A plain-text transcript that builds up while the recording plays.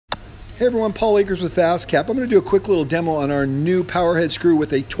Hey everyone, Paul Akers with FastCap. I'm going to do a quick little demo on our new Powerhead screw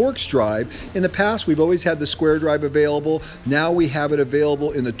with a Torx Drive. In the past, we've always had the square drive available. Now we have it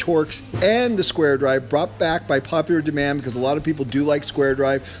available in the Torx and the square drive, brought back by popular demand because a lot of people do like square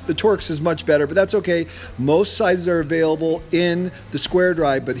drive. The Torx is much better, but that's okay. Most sizes are available in the square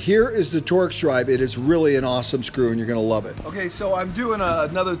drive, but here is the Torx Drive. It is really an awesome screw and you're going to love it. Okay, so I'm doing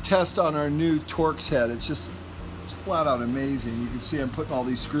another test on our new Torx head. It's just flat out amazing. You can see I'm putting all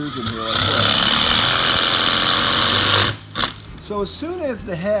these screws in here like this. So as soon as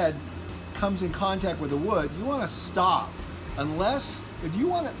the head comes in contact with the wood, you want to stop. Unless, if you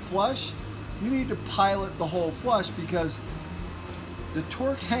want it flush, you need to pilot the hole flush because the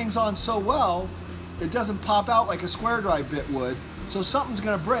Torx hangs on so well, it doesn't pop out like a square drive bit would. So something's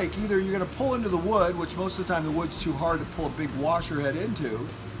going to break. Either you're going to pull into the wood, which most of the time the wood's too hard to pull a big washer head into,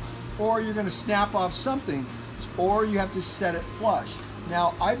 or you're going to snap off something, or you have to set it flush.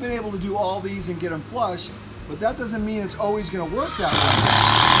 Now, I've been able to do all these and get them flush, but that doesn't mean it's always going to work that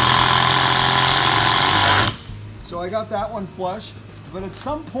way. So I got that one flush, but at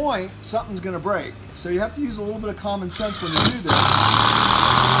some point, something's going to break. So you have to use a little bit of common sense when you do this.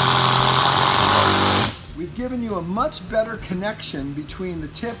 We've given you a much better connection between the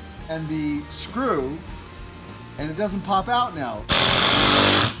tip and the screw, and it doesn't pop out now.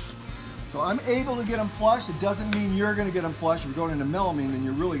 So I'm able to get them flush. It doesn't mean you're going to get them flush. If you're going into melamine, then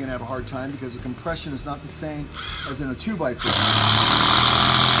you're really going to have a hard time because the compression is not the same as in a 2x4.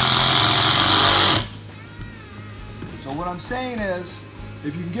 So what I'm saying is,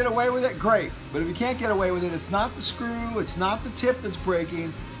 if you can get away with it, great. But if you can't get away with it, it's not the screw, it's not the tip that's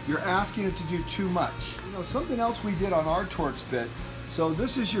breaking. You're asking it to do too much. You know, something else we did on our Torx bit. So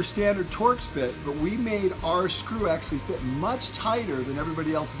this is your standard Torx bit, but we made our screw actually fit much tighter than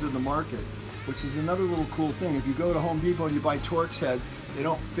everybody else's in the market, which is another little cool thing. If you go to Home Depot and you buy Torx heads, they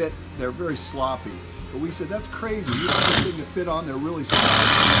don't fit, they're very sloppy. But we said, that's crazy. You want this thing to fit on, they're really sloppy.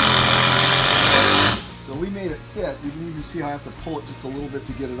 So we made it fit. You can even see how I have to pull it just a little bit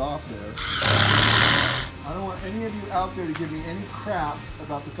to get it off there. I don't want any of you out there to give me any crap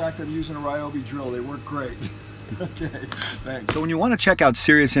about the fact that I'm using a Ryobi drill. They work great. Okay, thanks. So when you want to check out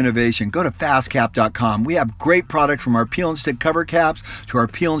serious innovation, go to FastCap.com. We have great products from our peel and stick cover caps to our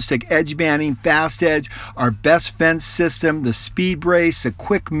peel and stick edge banding, fast edge, our best fence system, the speed brace, the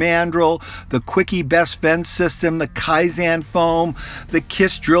quick mandrel, the quickie best fence system, the Kaizen foam, the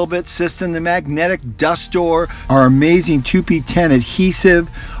Kiss drill bit system, the magnetic dust door, our amazing 2P10 adhesive,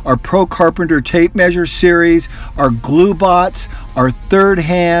 our Pro Carpenter tape measure series, our glue bots, our third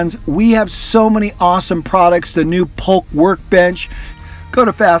hands. We have so many awesome products. The new Polk workbench. Go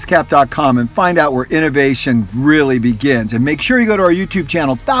to FastCap.com and find out where innovation really begins. And make sure you go to our YouTube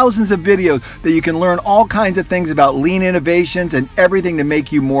channel. Thousands of videos that you can learn all kinds of things about lean innovations and everything to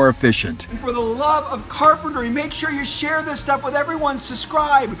make you more efficient. And for the love of carpentry, make sure you share this stuff with everyone.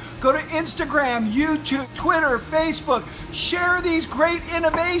 Subscribe. Go to Instagram, YouTube, Twitter, Facebook. Share these great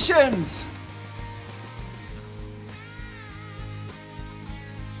innovations.